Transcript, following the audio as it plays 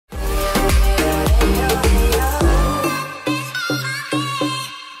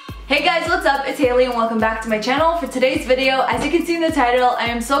up? It's Haley and welcome back to my channel. For today's video, as you can see in the title, I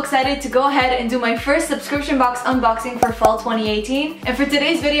am so excited to go ahead and do my first subscription box unboxing for fall 2018. And for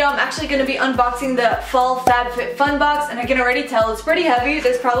today's video, I'm actually going to be unboxing the fall FabFitFun box, and I can already tell it's pretty heavy.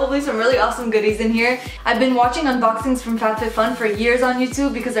 There's probably some really awesome goodies in here. I've been watching unboxings from FabFitFun for years on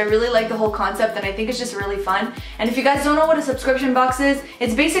YouTube because I really like the whole concept and I think it's just really fun. And if you guys don't know what a subscription box is,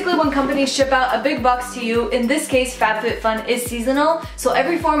 it's basically when companies ship out a big box to you. In this case, FabFitFun is seasonal, so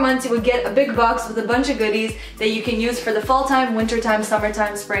every 4 months you would get a big box with a bunch of goodies that you can use for the fall time, winter time,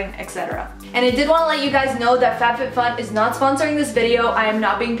 summertime, spring, etc. And I did want to let you guys know that FabFitFun is not sponsoring this video. I am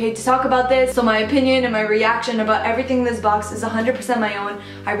not being paid to talk about this, so my opinion and my reaction about everything in this box is 100% my own.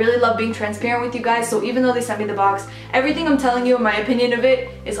 I really love being transparent with you guys, so even though they sent me the box, everything I'm telling you and my opinion of it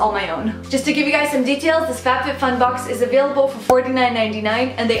is all my own. Just to give you guys some details, this FabFitFun box is available for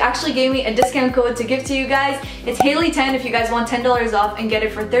 $49.99, and they actually gave me a discount code to give to you guys. It's Haley10 if you guys want $10 off and get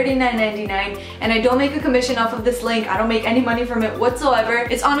it for $39.99, and I don't make a commission off of this link. I don't make any money from it whatsoever.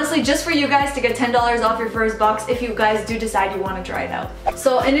 It's honestly just for you guys to get $10 off your first box if you guys do decide you want to try it out.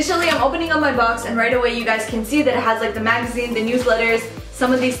 So initially I'm opening up my box, and right away you guys can see that it has like the magazine, the newsletters,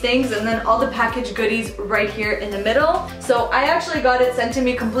 some of these things, and then all the packaged goodies right here in the middle. So I actually got it sent to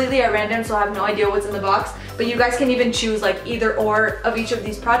me completely at random, so I have no idea what's in the box, but you guys can even choose like either or of each of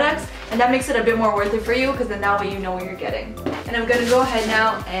these products, and that makes it a bit more worth it for you because then that way you know what you're getting. And I'm gonna go ahead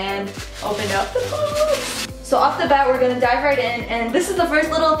now and open up the box. So off the bat, we're gonna dive right in, and this is the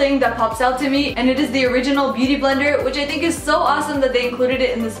first little thing that pops out to me, and it is the original beauty blender, which I think is so awesome that they included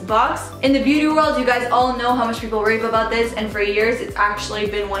it in this box. In the beauty world, you guys all know how much people rave about this, and for years, it's actually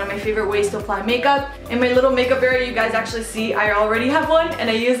been one of my favorite ways to apply makeup. In my little makeup area, you guys actually see I already have one, and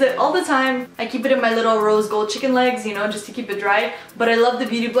I use it all the time. I keep it in my little rose gold chicken legs, you know, just to keep it dry, but I love the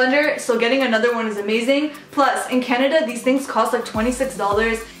beauty blender, so getting another one is amazing. Plus, in Canada, these things cost like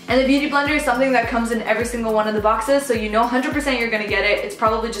 $26, and the beauty blender is something that comes in every single one of the boxes, so you know 100% you're gonna get it. It's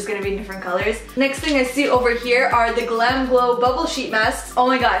probably just gonna be in different colors. Next thing I see over here are the Glam Glow bubble sheet masks. Oh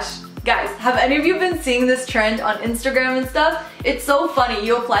my gosh. Guys, have any of you been seeing this trend on Instagram and stuff? It's so funny.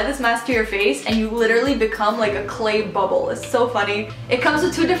 You apply this mask to your face and you literally become like a clay bubble. It's so funny. It comes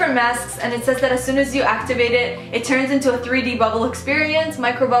with 2 different masks, and it says that as soon as you activate it, it turns into a 3D bubble experience.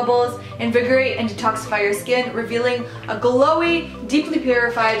 Micro bubbles invigorate and detoxify your skin, revealing a glowy, deeply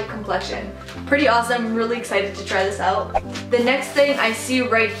purified complexion. Pretty awesome. Really excited to try this out. The next thing I see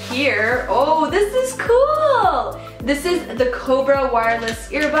right here, oh, this is cool! This is the Cobra wireless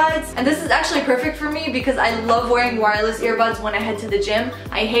earbuds, and this is actually perfect for me because I love wearing wireless earbuds when I head to the gym.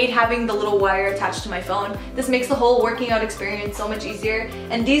 I hate having the little wire attached to my phone. This makes the whole working out experience so much easier,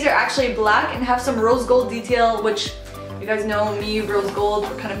 and these are actually black and have some rose gold detail, which you guys know me, rose gold,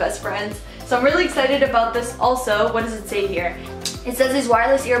 we're kind of best friends. So I'm really excited about this also. What does it say here? It says these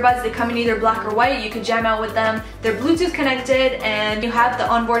wireless earbuds, they come in either black or white. You could jam out with them. They're Bluetooth connected, and you have the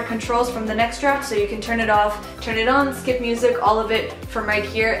onboard controls from the neck strap, so you can turn it off, turn it on, skip music, all of it from right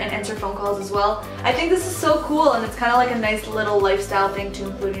here, and answer phone calls as well. I think this is so cool, and it's kind of like a nice little lifestyle thing to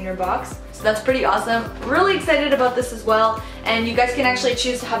include in your box. So that's pretty awesome. Really excited about this as well. And you guys can actually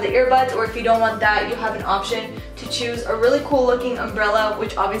choose to have the earbuds, or if you don't want that, you have an option to choose a really cool looking umbrella,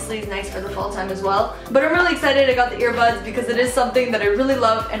 which obviously is nice for the fall time as well. But I'm really excited I got the earbuds because it is something that I really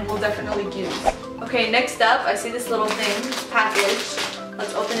love and will definitely use. Okay, next up, I see this little thing, package.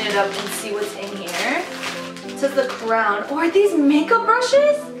 Let's open it up and see what's in here. It says the Crown. Oh, are these makeup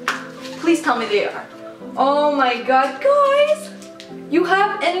brushes? Please tell me they are. Oh my god, guys! You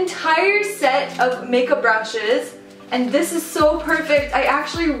have an entire set of makeup brushes, and this is so perfect. I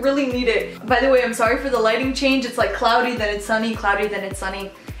actually really need it. By the way, I'm sorry for the lighting change. It's like cloudy, then it's sunny, cloudy, then it's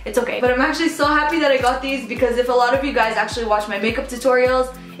sunny. It's okay. But I'm actually so happy that I got these because if a lot of you guys actually watch my makeup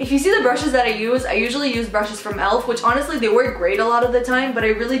tutorials, if you see the brushes that I usually use brushes from e.l.f., which honestly they work great a lot of the time, but I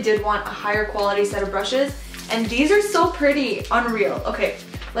really did want a higher quality set of brushes. And these are so pretty, unreal. Okay.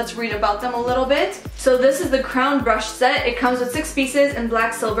 Let's read about them a little bit. So this is the Crown brush set. It comes with 6 pieces in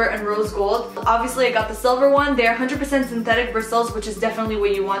black, silver, and rose gold. Obviously, I got the silver one. They're 100% synthetic bristles, which is definitely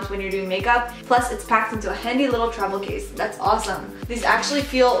what you want when you're doing makeup. Plus, it's packed into a handy little travel case. That's awesome. These actually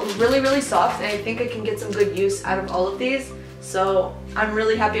feel really, really soft, and I think I can get some good use out of all of these. So I'm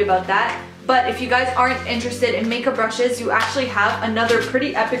really happy about that. But if you guys aren't interested in makeup brushes, you actually have another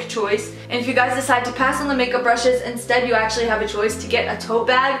pretty epic choice. And if you guys decide to pass on the makeup brushes, instead you actually have a choice to get a tote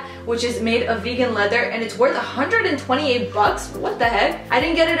bag, which is made of vegan leather, and it's worth 128 bucks. What the heck? I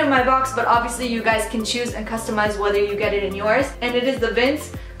didn't get it in my box, but obviously you guys can choose and customize whether you get it in yours. And it is the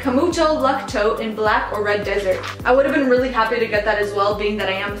Vince Camucho Luck Tote in black or red desert. I would have been really happy to get that as well, being that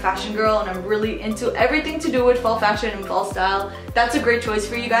I am a fashion girl and I'm really into everything to do with fall fashion and fall style. That's a great choice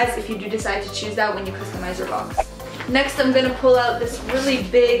for you guys if you do decide to choose that when you customize your box. Next, I'm gonna pull out this really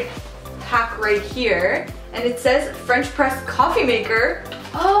big pack right here, and it says French press coffee maker.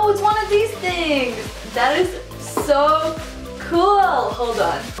 Oh, it's one of these things. That is so cool. Hold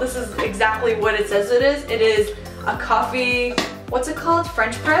on. This is exactly what it says it is. It is a coffee, what's it called?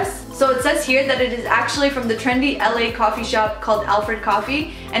 French press? So it says here that it is actually from the trendy LA coffee shop called Alfred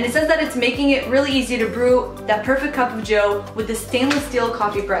Coffee, and it says that it's making it really easy to brew that perfect cup of joe with this stainless steel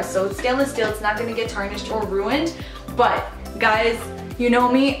coffee press. So it's stainless steel, it's not gonna get tarnished or ruined. But guys, you know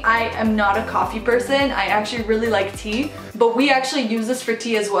me, I am not a coffee person. I actually really like tea, but we actually use this for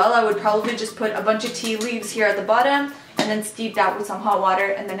tea as well. I would probably just put a bunch of tea leaves here at the bottom and then steep that with some hot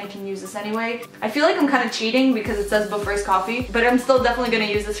water, and then I can use this anyway. I feel like I'm kind of cheating because it says but first coffee, but I'm still definitely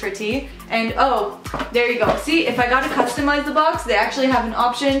gonna use this for tea. And oh, there you go. See, if I gotta customize the box, they actually have an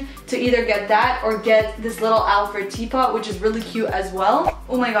option to either get that or get this little Alfred teapot, which is really cute as well.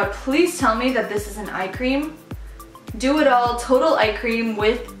 Oh my god, please tell me that this is an eye cream. Do It All Total Eye Cream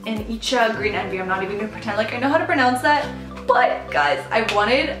with an Icha Green Envy. I'm not even gonna pretend like I know how to pronounce that, but guys, I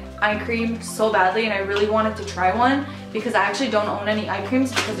wanted eye cream so badly and I really wanted to try one because I actually don't own any eye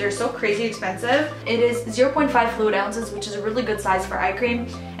creams because they're so crazy expensive. It is 0.5 fluid ounces, which is a really good size for eye cream,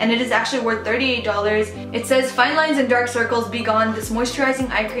 and it is actually worth $38. It says fine lines and dark circles be gone. This moisturizing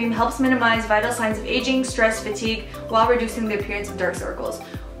eye cream helps minimize vital signs of aging, stress, fatigue while reducing the appearance of dark circles.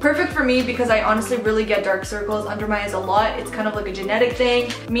 Perfect for me because I honestly really get dark circles under my eyes a lot. It's kind of like a genetic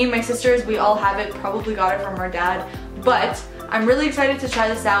thing. Me and my sisters, we all have it, probably got it from our dad, but I'm really excited to try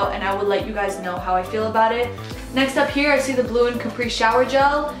this out and I will let you guys know how I feel about it. Next up here, I see the Blue and Capri shower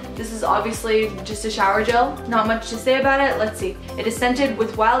gel. This is obviously just a shower gel. Not much to say about it. Let's see. It is scented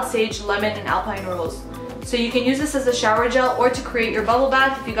with wild sage, lemon, and alpine rose. So you can use this as a shower gel or to create your bubble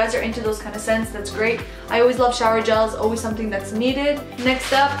bath. If you guys are into those kind of scents, that's great. I always love shower gels, always something that's needed.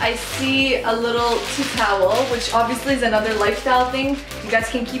 Next up, I see a little tea towel, which obviously is another lifestyle thing. You guys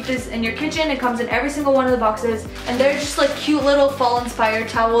can keep this in your kitchen. It comes in every single one of the boxes, and they're just like cute little fall-inspired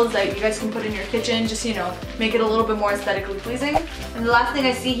towels that you guys can put in your kitchen, just, you know, make it a little bit more aesthetically pleasing. And the last thing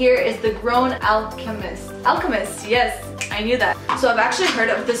I see here is the Grown Alchemist. Alchemist, yes, I knew that. So I've actually heard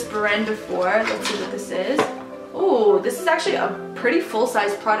of this brand before. Let's see what this is. Oh, this is actually a pretty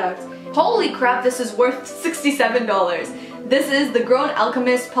full-size product. Holy crap, this is worth $67. This is the Grown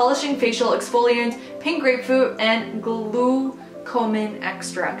Alchemist Polishing Facial Exfoliant, Pink Grapefruit, and Glucosamine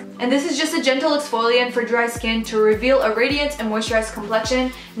Extract. And this is just a gentle exfoliant for dry skin to reveal a radiant and moisturized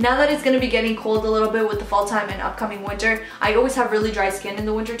complexion. Now that it's going to be getting cold a little bit with the fall time and upcoming winter, I always have really dry skin in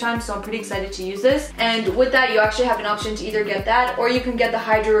the winter time, so I'm pretty excited to use this. And with that, you actually have an option to either get that, or you can get the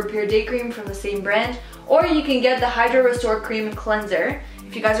Hydro Repair Day Cream from the same brand, or you can get the Hydro Restore Cream and Cleanser.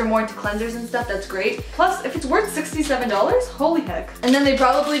 If you guys are more into cleansers and stuff, that's great. Plus, if it's worth $67, holy heck. And then they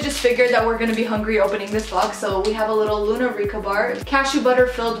probably just figured that we're gonna be hungry opening this box, so we have a little Luna Rica bar, cashew butter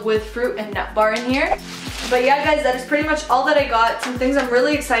filled with fruit and nut bar in here. But yeah guys, that is pretty much all that I got. Some things I'm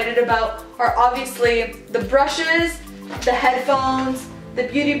really excited about are obviously the brushes, the headphones, the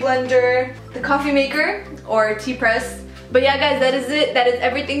beauty blender, the coffee maker or tea press. But yeah guys, that is it. That is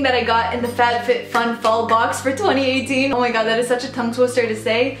everything that I got in the FabFitFun fall box for 2018. Oh my god, that is such a tongue twister to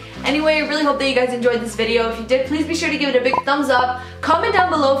say. Anyway, I really hope that you guys enjoyed this video. If you did, please be sure to give it a big thumbs up. Comment down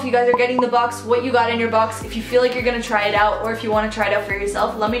below if you guys are getting the box, what you got in your box, if you feel like you're gonna try it out, or if you want to try it out for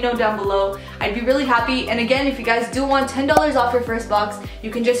yourself, let me know down below. I'd be really happy. And again, if you guys do want $10 off your first box,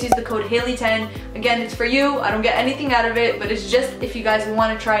 you can just use the code Haley10. Again, it's for you. I don't get anything out of it, but it's just if you guys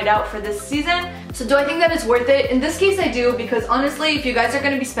want to try it out for this season. So do I think that it's worth it? In this case, I do, because honestly, if you guys are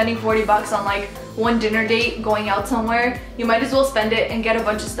going to be spending 40 bucks on like one dinner date going out somewhere, you might as well spend it and get a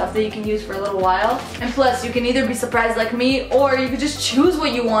bunch of stuff that you can use for a little while. And plus, you can either be surprised like me, or you could just choose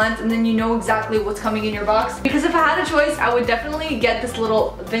what you want and then you know exactly what's coming in your box. Because if I had a choice, I would definitely get this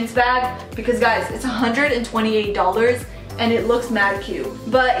little Vince bag, because guys, it's $128 and it looks mad cute.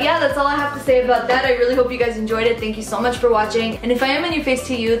 But yeah, that's all I have to say about that. I really hope you guys enjoyed it. Thank you so much for watching. And if I am a new face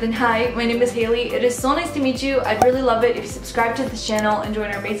to you, then hi, my name is Haley. It is so nice to meet you. I'd really love it if you subscribe to this channel and join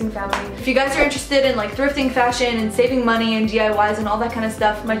our amazing family. If you guys are interested in like thrifting fashion and saving money and DIYs and all that kind of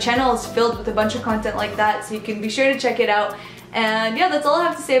stuff, my channel is filled with a bunch of content like that, so you can be sure to check it out. And yeah, that's all I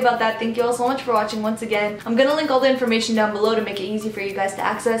have to say about that. Thank you all so much for watching once again. I'm gonna link all the information down below to make it easy for you guys to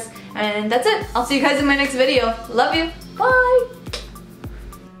access. And that's it. I'll see you guys in my next video. Love you. Bye!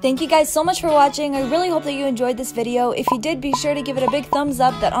 Thank you guys so much for watching. I really hope that you enjoyed this video. If you did, be sure to give it a big thumbs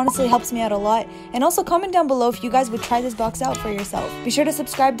up. That honestly helps me out a lot. And also comment down below if you guys would try this box out for yourself. Be sure to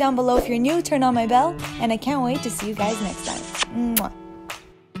subscribe down below if you're new, turn on my bell, and I can't wait to see you guys next time. Mwah.